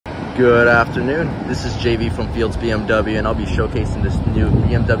Good afternoon, this is JV from Fields BMW and I'll be showcasing this new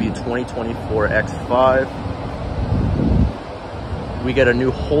BMW 2024 X5. We get a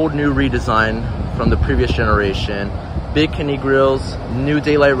whole new redesign from the previous generation. Big kidney grills, new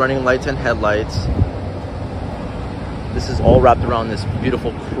daylight running lights and headlights. This is all wrapped around this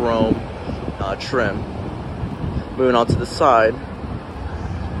beautiful chrome trim. Moving on to the side.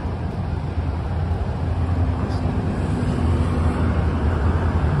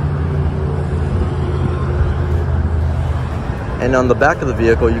 And on the back of the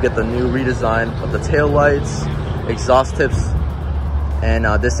vehicle, you get the new redesign of the tail lights, exhaust tips, and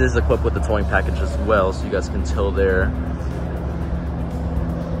this is equipped with the towing package as well, so you guys can tow there.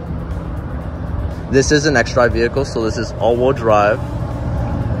 This is an X-Drive vehicle, so this is all-wheel drive.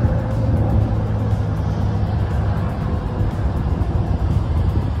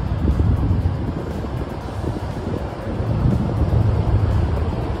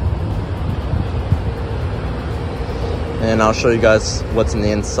 And I'll show you guys what's in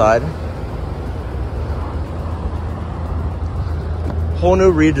the inside. Whole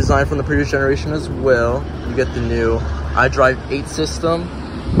new redesign from the previous generation as well. You get the new iDrive 8 system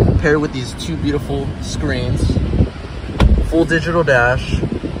paired with these two beautiful screens, full digital dash,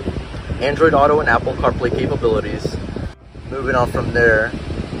 Android Auto and Apple CarPlay capabilities. Moving on from there,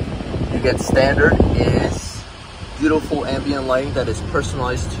 you get standard is beautiful ambient lighting that is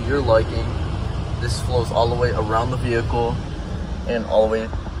personalized to your liking. This flows all the way around the vehicle and all the way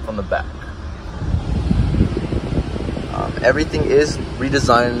from the back. Everything is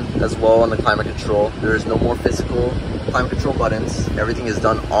redesigned as well on the climate control. There is no more physical climate control buttons. Everything is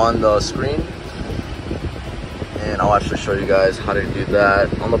done on the screen. And I'll actually show you guys how to do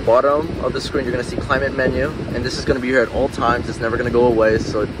that. On the bottom of the screen, you're gonna see climate menu. And this is gonna be here at all times. It's never gonna go away,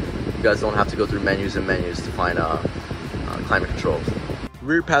 so you guys don't have to go through menus and menus to find climate controls.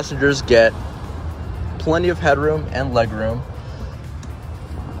 Rear passengers get plenty of headroom and legroom.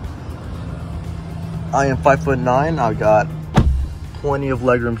 I am 5'9". I've got plenty of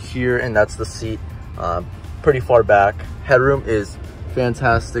legroom here, and that's the seat pretty far back. Headroom is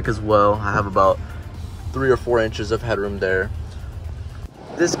fantastic as well. I have about 3 or 4 inches of headroom there.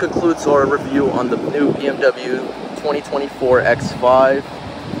 This concludes our review on the new BMW 2024 X5.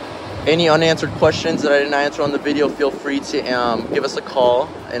 Any unanswered questions that I didn't answer on the video, feel free to give us a call.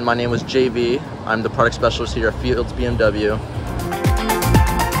 And my name was JV. I'm the product specialist here at Fields BMW.